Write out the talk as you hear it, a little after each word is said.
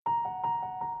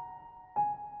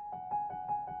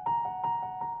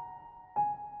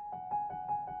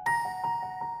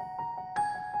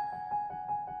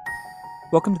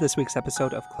Welcome to this week's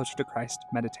episode of Closer to Christ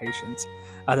Meditations.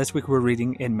 This week we're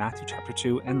reading in Matthew chapter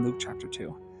 2 and Luke chapter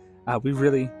 2. We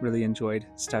really enjoyed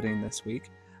studying this week,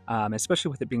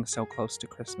 especially with it being so close to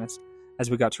Christmas,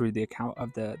 as we got to read the account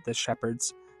of the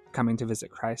shepherds coming to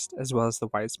visit Christ, as well as the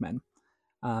wise men.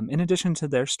 In addition to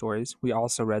their stories, we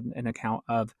also read an account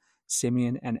of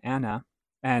Simeon and Anna,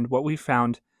 and what we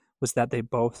found was that they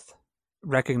both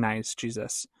recognized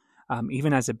Jesus.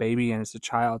 Even as a baby and as a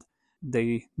child,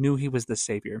 they knew he was the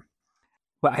Savior.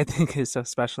 What I think is so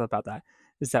special about that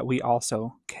is that we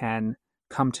also can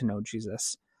come to know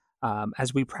Jesus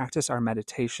as we practice our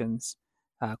meditations,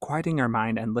 quieting our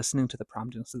mind and listening to the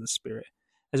promptings of the Spirit.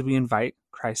 As we invite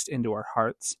Christ into our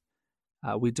hearts,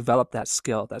 we develop that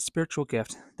skill, that spiritual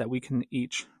gift that we can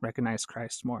each recognize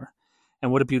Christ more.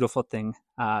 And what a beautiful thing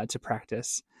to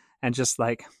practice. And just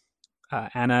like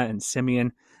Anna and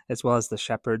Simeon, as well as the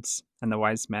shepherds and the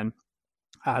wise men,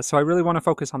 so I really want to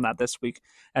focus on that this week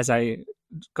as I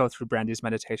go through Brandy's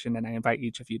meditation, and I invite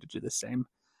each of you to do the same.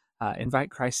 Invite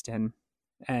Christ in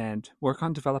and work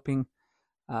on developing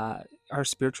our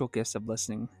spiritual gifts of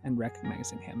listening and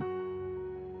recognizing him.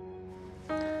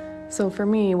 So for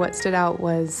me, what stood out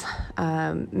was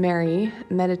Mary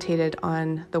meditated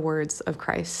on the words of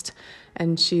Christ.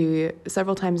 And she,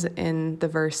 several times in the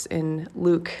verse in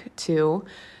Luke 2,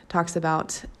 talks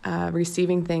about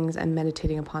receiving things and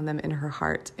meditating upon them in her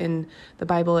heart. In the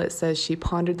Bible, it says she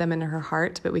pondered them in her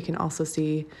heart, but we can also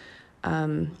see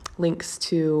links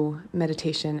to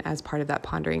meditation as part of that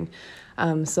pondering.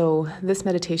 So this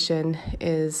meditation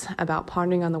is about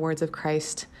pondering on the words of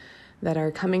Christ that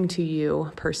are coming to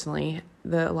you personally.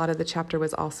 A lot of the chapter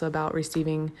was also about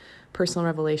receiving personal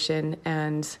revelation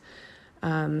and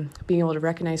being able to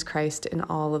recognize Christ in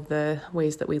all of the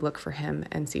ways that we look for him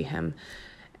and see him.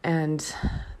 And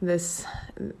that's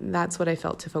what I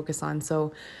felt to focus on.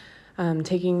 So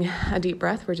taking a deep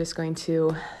breath, we're just going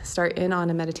to start in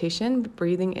on a meditation,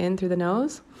 breathing in through the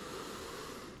nose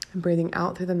and breathing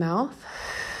out through the mouth.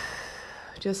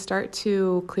 Just start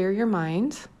to clear your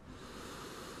mind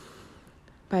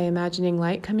by imagining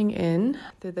light coming in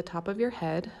through the top of your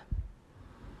head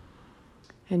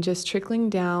and just trickling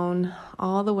down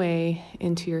all the way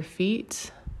into your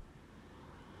feet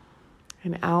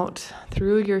and out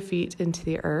through your feet into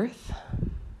the earth.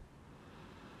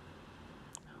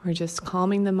 We're just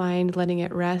calming the mind, letting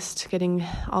it rest, getting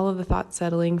all of the thoughts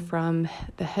settling from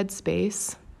the head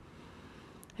space,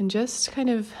 and just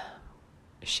kind of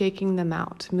shaking them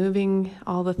out, moving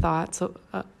all the thoughts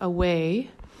away.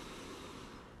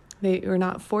 We're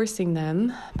not forcing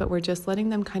them, but we're just letting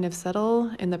them kind of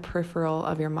settle in the peripheral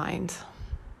of your mind.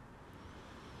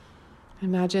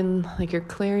 Imagine like you're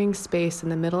clearing space in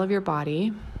the middle of your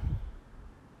body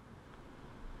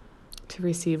to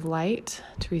receive light,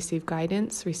 to receive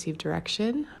guidance, receive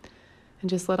direction, and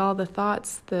just let all the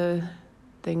thoughts, the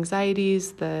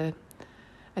anxieties, the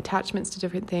attachments to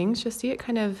different things, just see it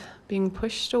kind of being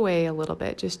pushed away a little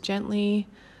bit, just gently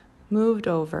moved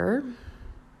over,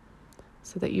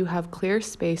 so that you have clear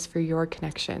space for your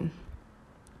connection.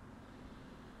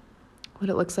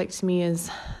 What it looks like to me is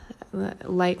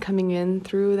light coming in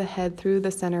through the head, through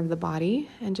the center of the body,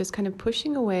 and just kind of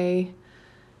pushing away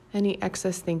any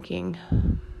excess thinking.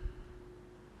 And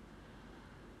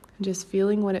just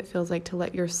feeling what it feels like to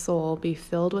let your soul be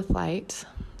filled with light,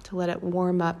 to let it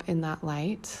warm up in that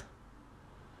light.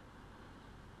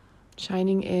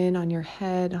 Shining in on your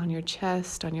head, on your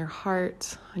chest, on your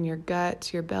heart, on your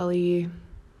gut, your belly,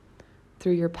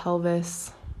 through your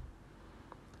pelvis,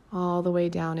 all the way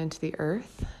down into the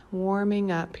earth, warming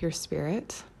up your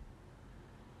spirit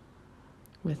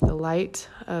with the light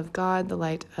of God, the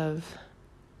light of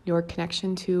your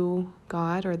connection to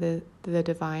God or the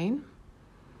divine.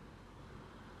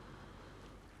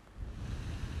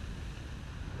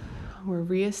 We're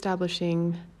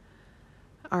reestablishing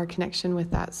our connection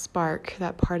with that spark,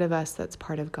 that part of us that's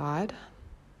part of God.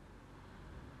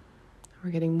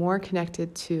 We're getting more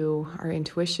connected to our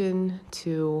intuition,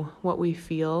 to what we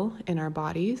feel in our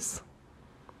bodies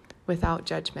without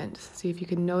judgment. See if you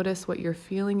can notice what you're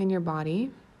feeling in your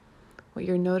body, what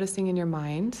you're noticing in your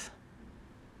mind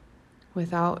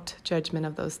without judgment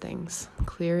of those things.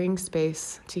 Clearing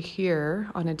space to hear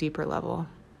on a deeper level,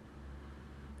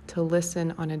 to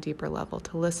listen on a deeper level,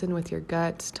 to listen with your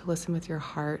gut, to listen with your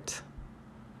heart.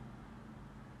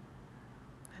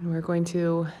 And we're going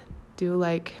to do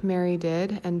like Mary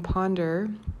did and ponder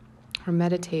or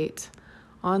meditate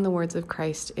on the words of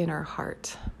Christ in our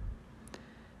heart.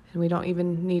 And we don't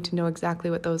even need to know exactly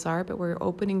what those are, but we're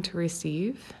opening to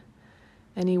receive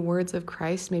any words of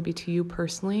Christ, maybe to you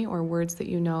personally, or words that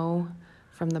you know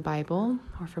from the Bible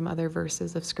or from other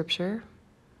verses of Scripture.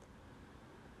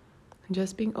 And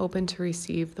just being open to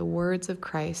receive the words of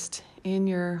Christ in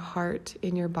your heart,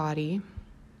 in your body.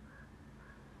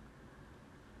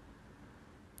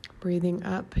 Breathing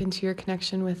up into your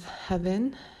connection with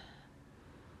heaven.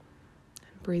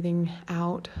 Breathing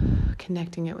out,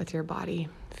 connecting it with your body.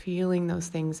 Feeling those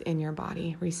things in your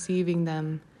body. Receiving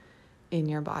them in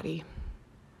your body.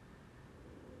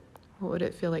 What would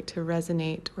it feel like to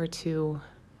resonate or to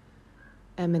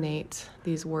emanate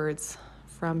these words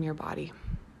from your body?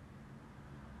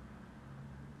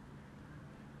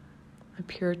 The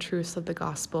pure truths of the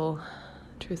gospel,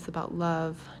 truths about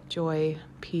love, joy,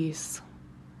 peace,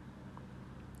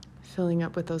 filling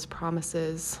up with those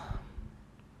promises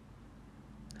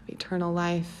of eternal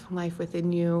life, life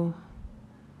within you,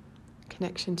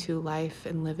 connection to life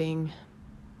and living.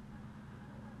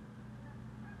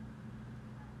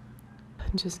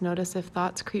 And just notice if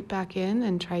thoughts creep back in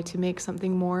and try to make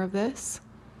something more of this,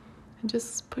 and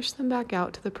just push them back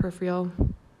out to the peripheral.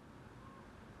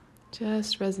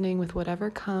 Just resonating with whatever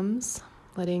comes,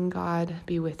 letting God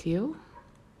be with you.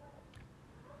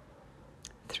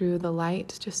 Through the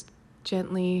light, just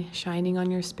gently shining on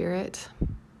your spirit,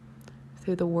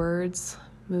 through the words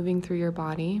moving through your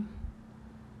body,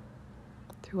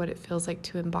 through what it feels like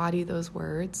to embody those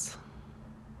words,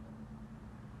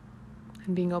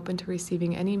 and being open to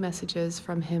receiving any messages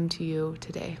from Him to you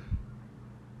today.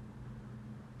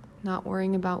 Not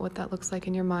worrying about what that looks like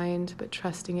in your mind, but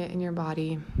trusting it in your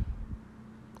body.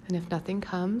 And if nothing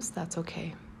comes, that's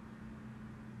okay.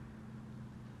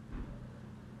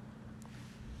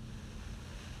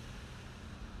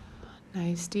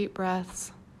 Nice deep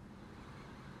breaths.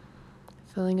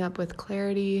 Filling up with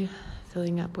clarity,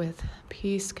 filling up with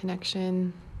peace,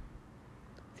 connection,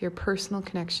 with your personal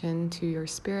connection to your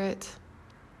spirit,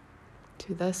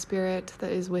 to the spirit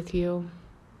that is with you.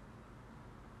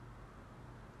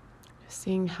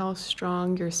 Seeing how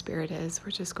strong your spirit is.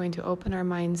 We're just going to open our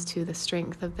minds to the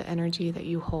strength of the energy that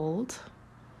you hold,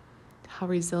 how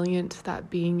resilient that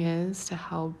being is, to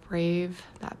how brave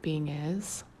that being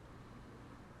is.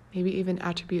 Maybe even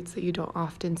attributes that you don't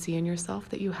often see in yourself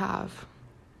that you have.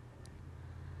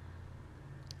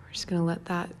 We're just going to let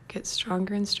that get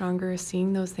stronger and stronger,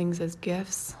 seeing those things as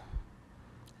gifts,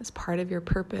 as part of your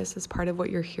purpose, as part of what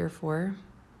you're here for.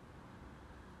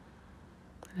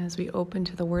 And as we open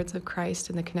to the words of Christ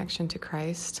and the connection to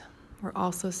Christ, we're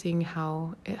also seeing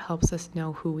how it helps us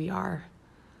know who we are.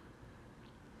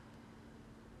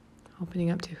 Opening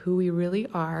up to who we really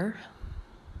are,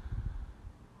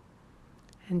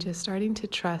 and just starting to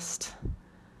trust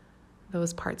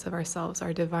those parts of ourselves,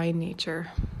 our divine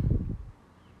nature,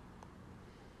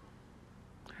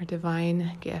 our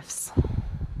divine gifts,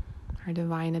 our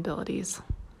divine abilities.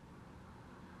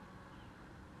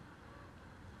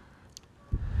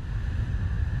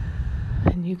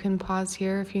 And you can pause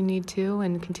here if you need to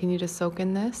and continue to soak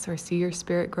in this, or see your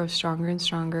spirit grow stronger and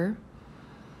stronger.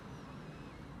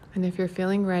 And if you're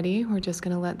feeling ready, we're just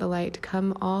going to let the light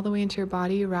come all the way into your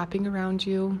body, wrapping around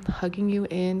you, hugging you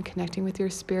in, connecting with your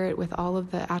spirit, with all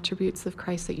of the attributes of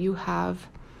Christ that you have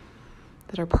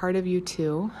that are part of you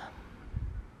too.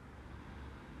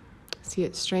 See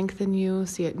it strengthen you,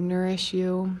 see it nourish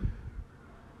you,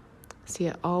 see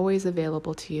it always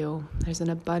available to you. There's an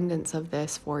abundance of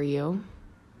this for you.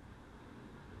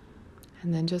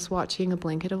 And then just watching a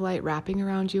blanket of light wrapping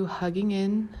around you, hugging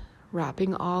in,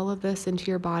 wrapping all of this into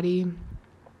your body,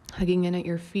 hugging in at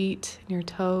your feet and your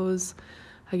toes,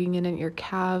 hugging in at your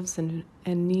calves and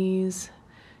knees,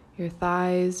 your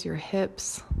thighs, your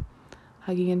hips,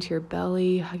 hugging into your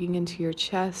belly, hugging into your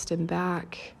chest and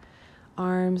back,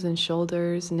 arms and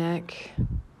shoulders, neck,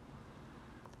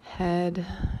 head,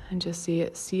 and just see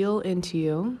it seal into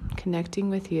you, connecting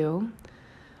with you,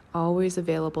 always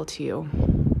available to you.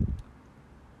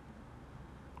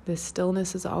 This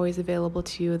stillness is always available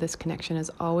to you. This connection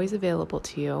is always available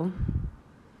to you.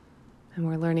 And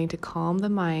we're learning to calm the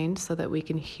mind so that we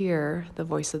can hear the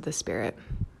voice of the Spirit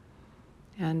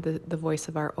and the voice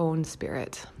of our own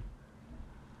spirit.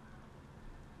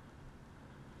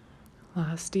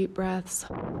 Last deep breaths.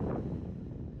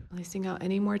 Releasing out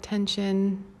any more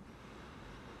tension,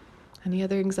 any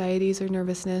other anxieties or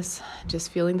nervousness.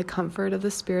 Just feeling the comfort of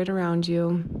the Spirit around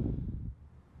you.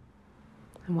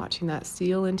 And watching that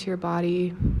seal into your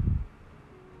body.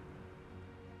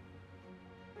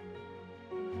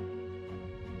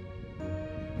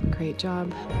 Great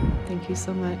job. Thank you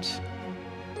so much.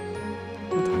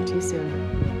 We'll talk to you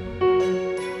soon.